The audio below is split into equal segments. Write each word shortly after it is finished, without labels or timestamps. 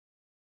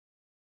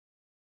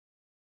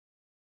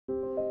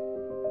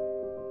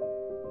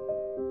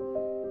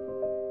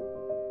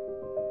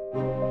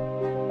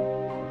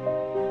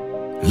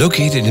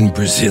Located in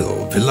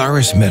Brazil,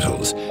 Villares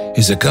Metals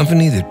is a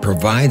company that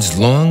provides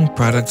long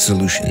product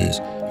solutions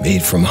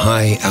made from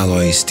high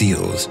alloy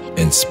steels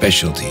and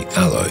specialty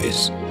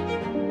alloys.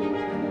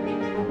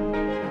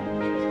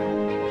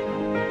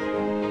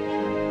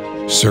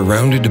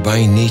 Surrounded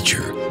by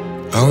nature,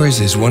 ours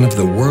is one of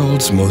the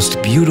world's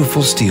most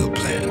beautiful steel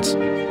plants.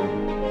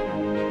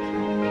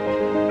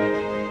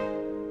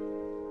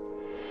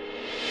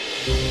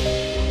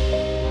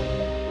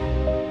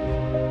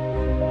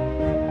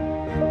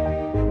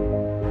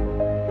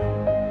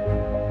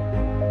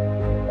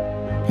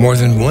 More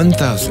than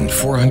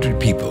 1,400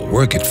 people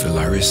work at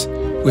Villares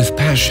with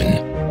passion,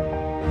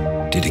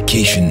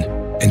 dedication,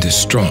 and a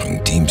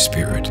strong team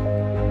spirit.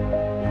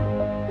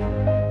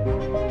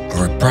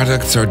 Our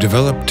products are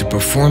developed to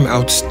perform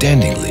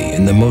outstandingly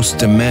in the most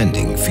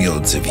demanding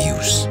fields of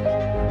use.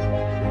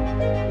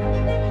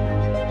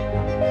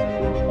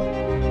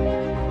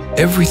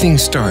 Everything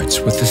starts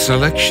with the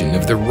selection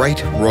of the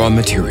right raw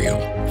material,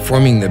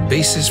 forming the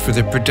basis for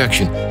the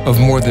production of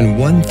more than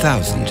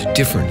 1,000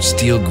 different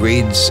steel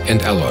grades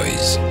and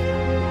alloys.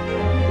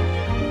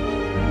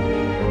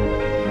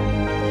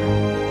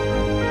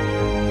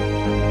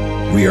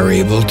 We are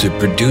able to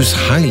produce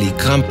highly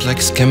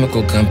complex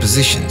chemical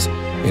compositions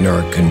in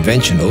our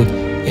conventional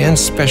and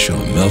special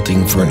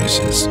melting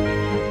furnaces.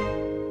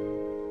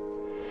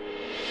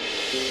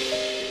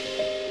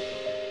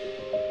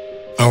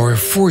 Our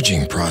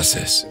forging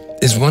process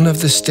is one of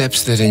the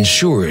steps that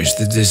ensures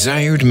the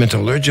desired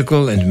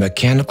metallurgical and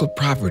mechanical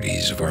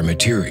properties of our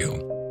material.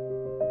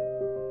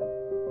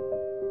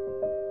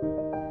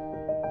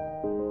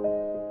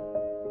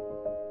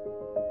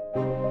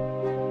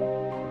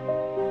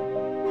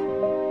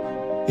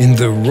 In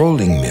the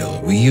rolling mill,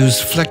 we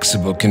use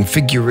flexible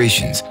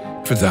configurations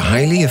for the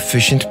highly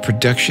efficient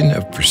production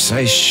of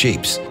precise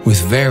shapes with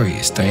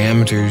various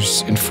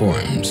diameters and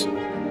forms.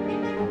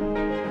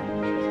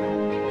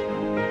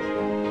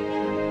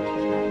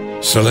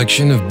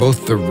 Selection of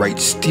both the right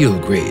steel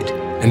grade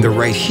and the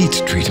right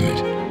heat treatment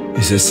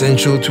is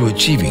essential to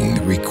achieving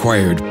the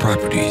required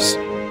properties.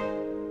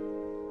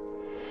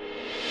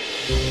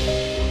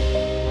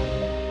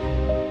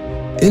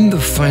 In the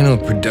final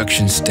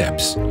production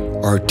steps,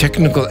 our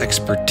technical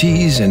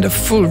expertise and a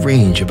full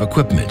range of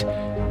equipment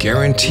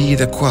guarantee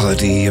the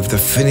quality of the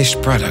finished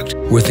product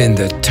within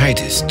the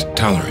tightest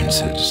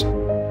tolerances.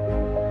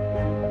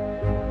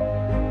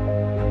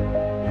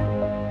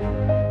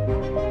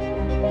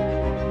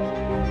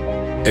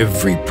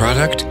 Every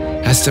product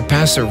has to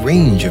pass a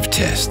range of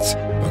tests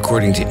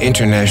according to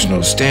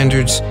international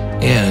standards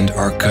and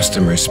our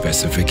customer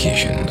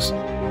specifications.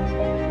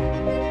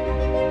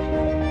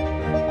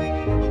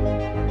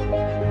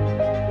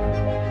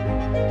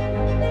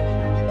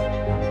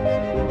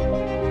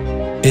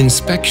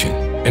 Inspection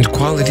and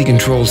quality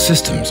control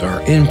systems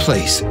are in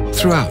place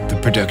throughout the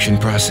production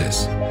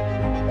process.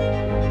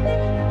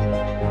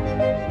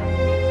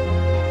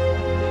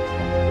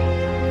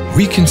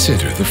 We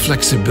consider the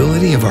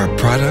flexibility of our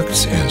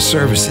products and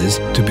services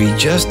to be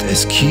just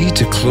as key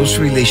to close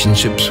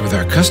relationships with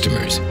our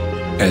customers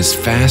as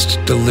fast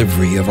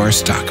delivery of our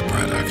stock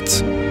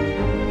products.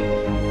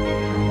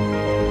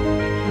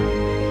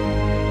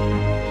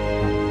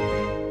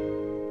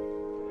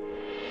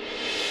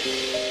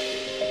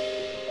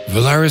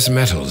 Villares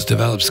Metals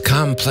develops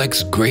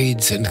complex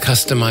grades and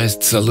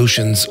customized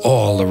solutions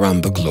all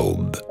around the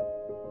globe.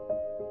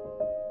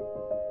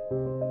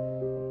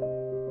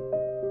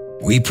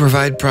 We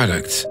provide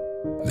products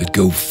that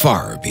go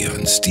far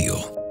beyond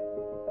steel.